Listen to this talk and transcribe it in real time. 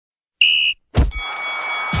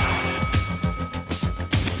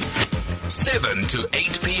7 to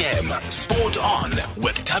 8 p.m. Sport On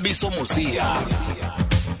with Thabiso Mosia.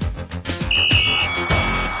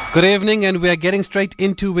 Good evening, and we are getting straight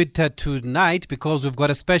into it tonight because we've got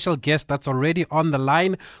a special guest that's already on the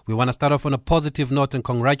line. We want to start off on a positive note and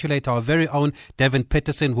congratulate our very own Devin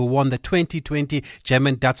Petersen, who won the 2020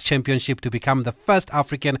 German Darts Championship to become the first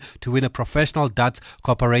African to win a professional darts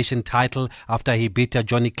corporation title after he beat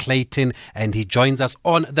Johnny Clayton. And he joins us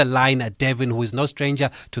on the line, Devin, who is no stranger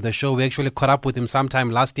to the show. We actually caught up with him sometime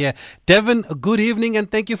last year. Devin, good evening,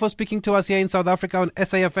 and thank you for speaking to us here in South Africa on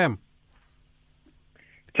SAFM.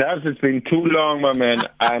 Tabs, it's been too long, my man.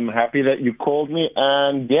 I'm happy that you called me,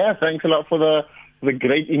 and yeah, thanks a lot for the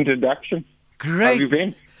great introduction. Great. How have you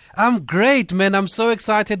been? I'm great, man. I'm so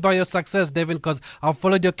excited by your success, Devin, because I've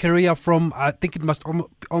followed your career from, I think it must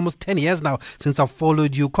almost 10 years now since I've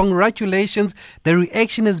followed you. Congratulations. The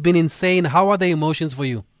reaction has been insane. How are the emotions for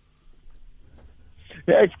you?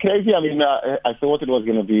 Yeah, it's crazy. I mean, I thought it was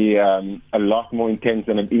going to be a lot more intense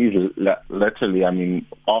than it is, literally. I mean,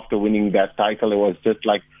 after winning that title, it was just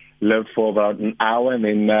like lived for about an hour and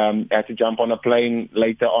then had to jump on a plane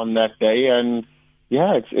later on that day. And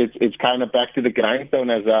yeah, it's kind of back to the grindstone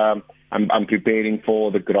as I'm preparing for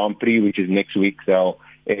the Grand Prix, which is next week. So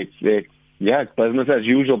it's business as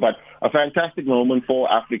usual, but a fantastic moment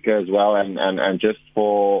for Africa as well, and just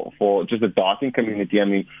for just the darting community. I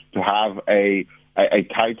mean, to have a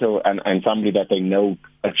title and somebody that they know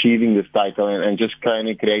achieving this title and just kind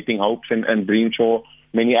of creating hopes and dreams for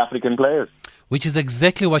many African players. Which is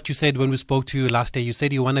exactly what you said when we spoke to you last year. You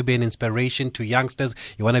said you want to be an inspiration to youngsters.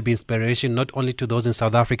 You want to be inspiration not only to those in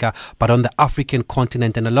South Africa, but on the African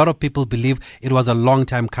continent. And a lot of people believe it was a long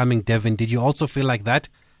time coming, Devin. Did you also feel like that?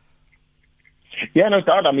 Yeah, no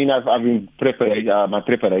doubt. I mean, I've been preparing. My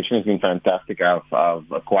preparation has been fantastic. I've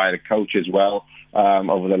acquired a coach as well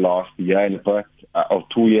over the last year and a bit, or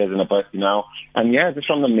 2 years and a bit now. And yeah, just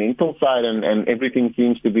from the mental side, and everything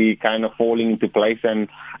seems to be kind of falling into place. And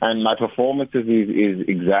my performances is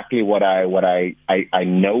exactly what I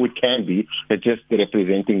know it can be. It's just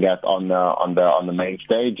representing that on the main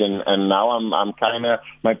stage. And now I'm kind of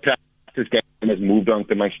my practice game has moved on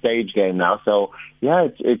to my stage game now. So yeah,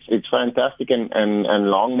 it's fantastic, and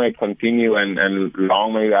long may it continue, and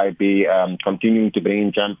long may I be continuing to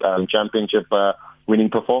bring in championship winning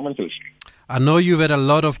performances. I know you've had a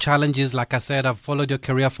lot of challenges. Like I said, I've followed your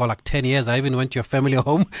career for like 10 years. I even went to your family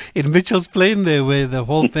home in Mitchell's Plain there, where the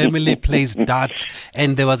whole family plays darts.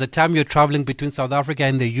 And there was a time you're traveling between South Africa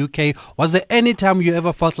and the UK. Was there any time you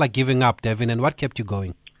ever felt like giving up, Devin? And what kept you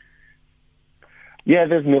going? Yeah,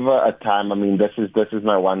 there's never a time. I mean, this is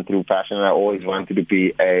my one true passion. I always wanted to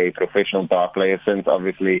be a professional dart player since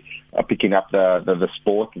obviously picking up the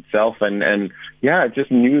sport itself. And yeah, I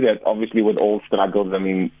just knew that obviously with all struggles, I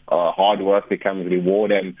mean, hard work becomes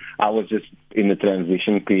reward. And I was just in the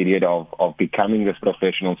transition period of becoming this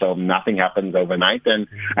professional. So nothing happens overnight. And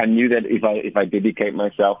I knew that if I dedicate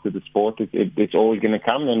myself to the sport, it's always going to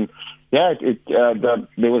come. And yeah,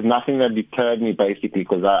 there was nothing that deterred me, basically,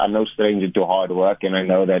 because I'm no stranger to hard work, and I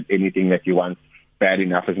know that anything that you want bad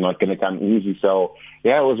enough is not going to come easy. So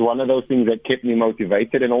yeah, it was one of those things that kept me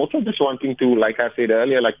motivated, and also just wanting to, like I said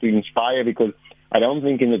earlier, like to inspire, because I don't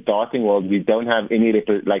think in the darting world we don't have any,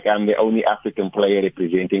 like I'm the only African player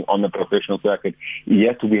representing on the professional circuit.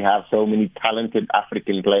 Yet we have so many talented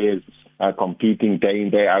African players competing day in,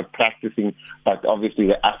 day out, practicing. But obviously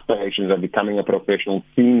the aspirations of becoming a professional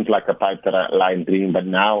seems like a pipeline dream. But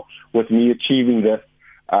now with me achieving this,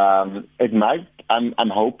 I'm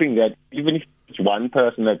hoping that even if it's one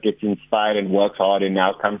person that gets inspired and works hard and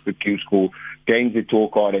now comes to Q School, gains the tour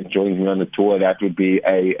card and joins me on the tour, that would be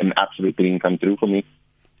an absolute dream come true for me.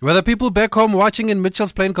 Were the people back home watching in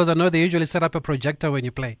Mitchell's Plain? Because I know they usually set up a projector when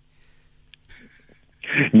you play.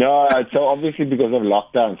 No, so obviously because of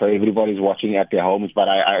lockdown, so everybody's watching at their homes. But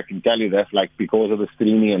I can tell you this, like because of the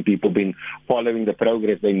streaming and people been following the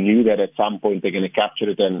progress, they knew that at some point they're going to capture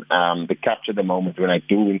it, and they capture the moment when I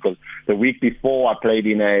do. Because the week before I played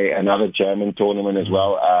in another German tournament as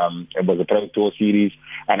well. It was a Pro Tour series,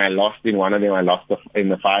 and I lost in one of them. I lost in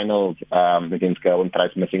the finals against Gerwin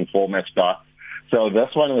Price, missing 4-match starts. So this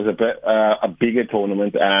one was a bigger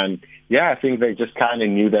tournament, and yeah, I think they just kind of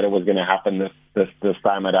knew that it was going to happen this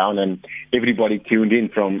time around, and everybody tuned in,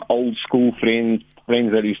 from old school friends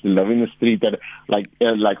that used to live in the street, that like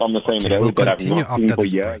on the same road that I've not seen for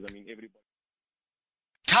years. I mean, everybody.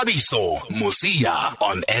 Thabiso Mosia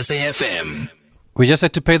on SAFM. We just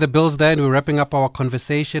had to pay the bills there, and we're wrapping up our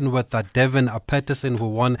conversation with Devin Petersen, who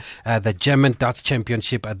won the German Darts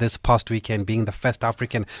Championship this past weekend, being the first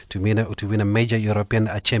African to win a major European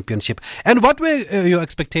championship. And what were your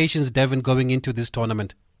expectations, Devin, going into this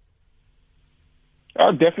tournament?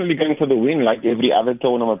 Oh, definitely going for the win like every other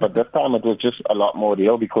tournament, but this time it was just a lot more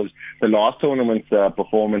real because the last tournament's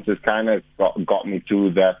performances kind of got me to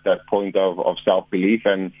that point of self-belief.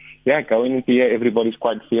 And yeah, going into here, everybody's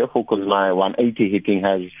quite fearful because my 180 hitting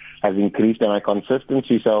has increased and my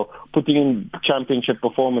consistency. So putting in championship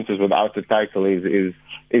performances without the title is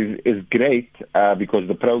great because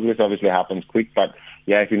the progress obviously happens quick. But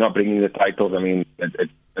yeah, if you're not bringing the titles, I mean,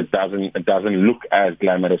 it doesn't look as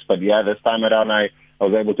glamorous. But yeah, this time around I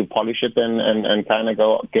was able to polish it and kind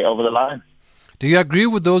of get over the line. Do you agree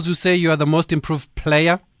with those who say you are the most improved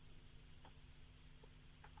player?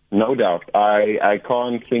 No doubt. I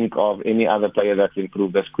can't think of any other player that's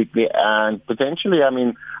improved as quickly. And potentially, I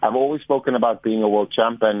mean, I've always spoken about being a world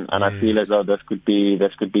champion, and yes. I feel as though this could be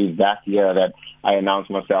that year that I announce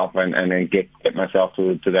myself and then get myself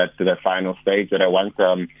to that final stage that I want.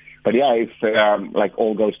 But yeah, if like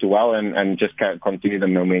all goes too well and just continue the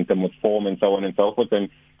momentum with form and so on and so forth, and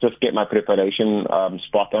just get my preparation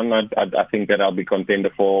spot on, I think that I'll be contender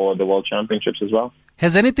for the World Championships as well.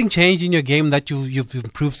 Has anything changed in your game that you've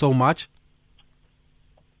improved so much?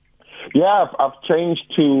 Yeah, I've changed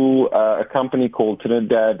to a company called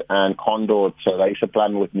Trinidad and Condor. So they supply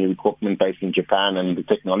me with new equipment based in Japan, and the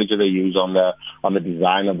technology they use on the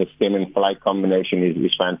design of the stem and flight combination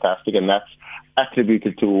is fantastic, and that's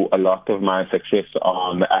attributed to a lot of my success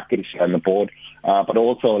on the accuracy on the board, but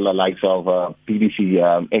also the likes of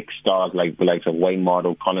PDC X-Stars, like the likes of Wayne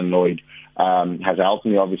Mardle, Colin Lloyd, has helped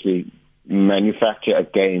me obviously manufacture a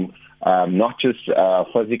game, not just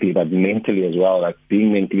physically but mentally as well, like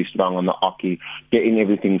being mentally strong on the hockey, getting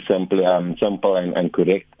everything simple and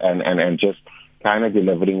correct, and just kind of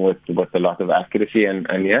delivering with a lot of accuracy, and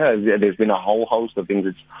yeah, there's been a whole host of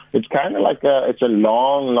things. It's kind of like it's a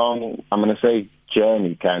long, I'm going to say,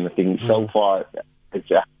 journey kind of thing. So far, it's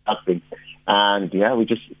happening, and yeah, we're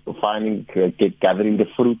just gathering the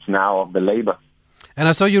fruits now of the labor. And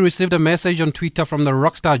I saw you received a message on Twitter from the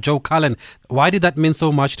rock star Joe Cullen. Why did that mean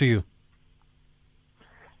so much to you?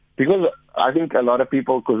 Because I think a lot of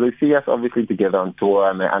people, because they see us obviously together on tour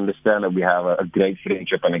and they understand that we have a great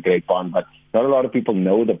friendship and a great bond, but not a lot of people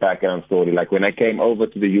know the background story. Like when I came over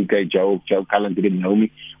to the UK, Joe Cullen didn't know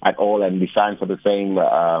me at all, and we signed for the same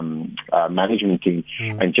management team.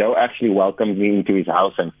 And Joe actually welcomed me into his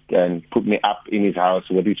house and put me up in his house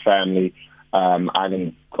with his family.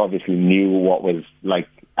 I obviously knew what was like.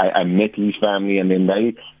 I met his family, and then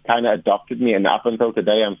they kind of adopted me. And up until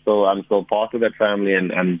today, I'm still part of that family.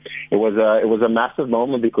 And it was a massive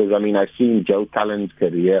moment because I mean I've seen Joe Cullen's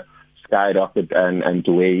career skyrocket and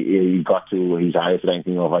to where he got to his highest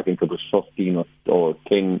ranking of, I think it was 15 or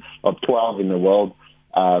 10 or 12 in the world.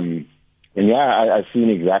 And yeah, I've seen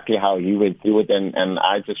exactly how he went through it, and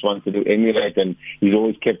I just wanted to emulate. And he's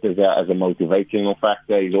always kept as a motivational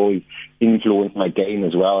factor. He's always influenced my game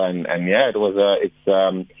as well. And yeah, it's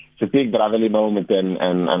a big brotherly moment, and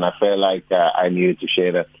I feel like I needed to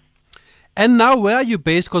share that. And now, where are you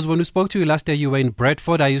based? Because when we spoke to you last year, you were in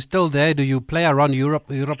Bradford. Are you still there? Do you play around Europe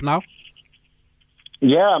now?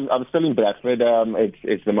 Yeah, I'm still in Bradford.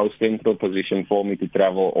 It's the most central position for me to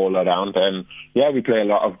travel all around, and yeah, we play a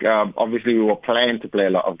lot of. Obviously, we were planning to play a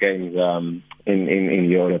lot of games in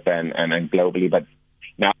Europe and globally, but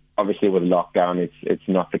now obviously with lockdown, it's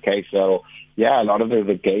not the case. So yeah, a lot of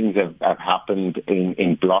the games have happened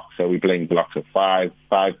in blocks. So we're playing blocks of five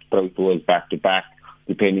pro tours back to back,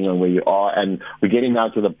 depending on where you are. And we're getting now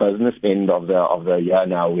to the business end of the year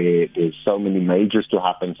now, where there's so many majors to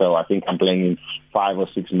happen. So I think I'm playing in 5 or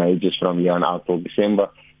 6 majors from here on out till December.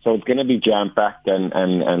 So it's going to be jam-packed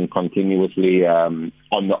and continuously on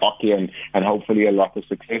the hockey, and hopefully a lot of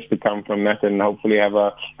success to come from that, and hopefully have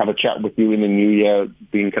a chat with you in the new year,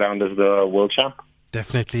 being crowned as the world champ.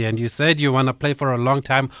 Definitely. And you said you want to play for a long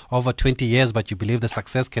time, over 20 years, but you believe the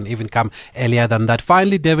success can even come earlier than that.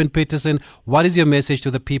 Finally, Devin Petersen, what is your message to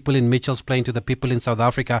the people in Mitchells Plain, to the people in South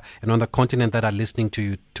Africa and on the continent that are listening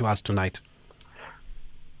to us tonight?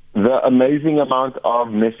 The amazing amount of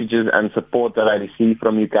messages and support that I receive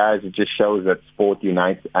from you guys, it just shows that sport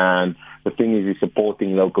unites. And the thing is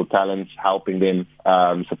supporting local talents, helping them,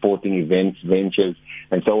 supporting events, ventures,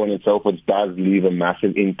 and so on and so forth does leave a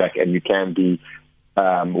massive impact, and you can be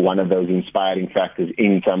one of those inspiring factors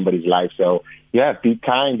in somebody's life. So yeah, be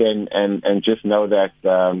kind and just know that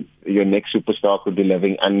your next superstar could be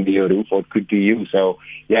living under your roof, or it could be you. So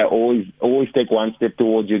yeah, always take one step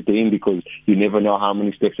towards your dream, because you never know how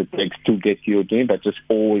many steps it takes to get to your dream, but just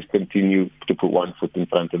always continue to put one foot in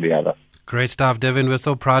front of the other. Great stuff, Devin. We're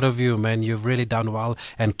so proud of you, man. You've really done well,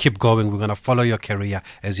 and keep going. We're going to follow your career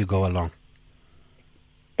as you go along.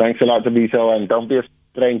 Thanks a lot, Tabiso, and don't be a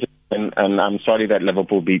stranger and I'm sorry that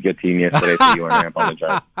Liverpool beat your team yesterday to you, and I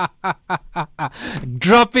apologize.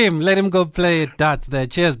 Drop him. Let him go play darts there.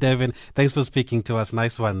 Cheers, Devin. Thanks for speaking to us.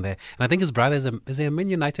 Nice one there. And I think his brother is he a Man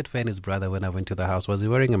United fan, his brother, when I went to the house? Was he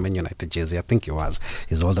wearing a Man United jersey? I think he was.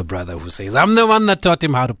 His older brother who says, I'm the one that taught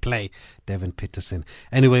him how to play. Devin Peterson.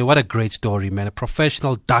 Anyway, what a great story, man. A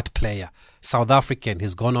professional dart player. South African.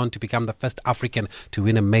 He's gone on to become the first African to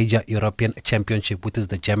win a major European championship, which is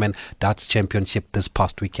the German Darts Championship this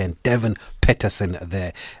past weekend. Devin Peterson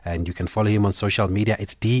there. And you can follow him on social media.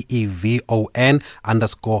 It's DEVON_Peterson,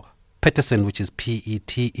 which is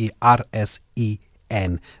PETERSEN.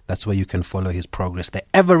 That's where you can follow his progress there.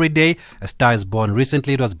 Every day a star is born.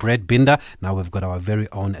 Recently it was Brad Binder. Now we've got our very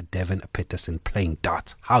own Devin Peterson playing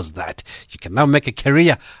darts. How's that? You can now make a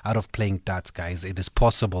career out of playing darts, guys. It is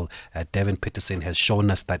possible. Devin Peterson has shown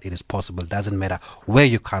us that it is possible. It doesn't matter where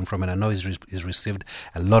you come from. And I know he's received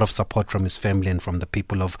a lot of support from his family and from the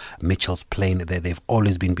people of Mitchell's Plain. They've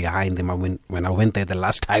always been behind him. When I went there the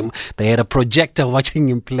last time, they had a projector watching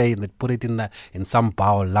him play, and they put it in some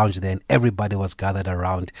bar or lounge there, and everybody was gathered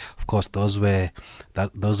around. Of course, those were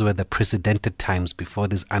the precedented times before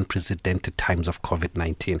these unprecedented times of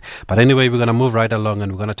COVID-19. But anyway, we're going to move right along,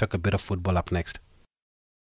 and we're going to talk a bit of football up next.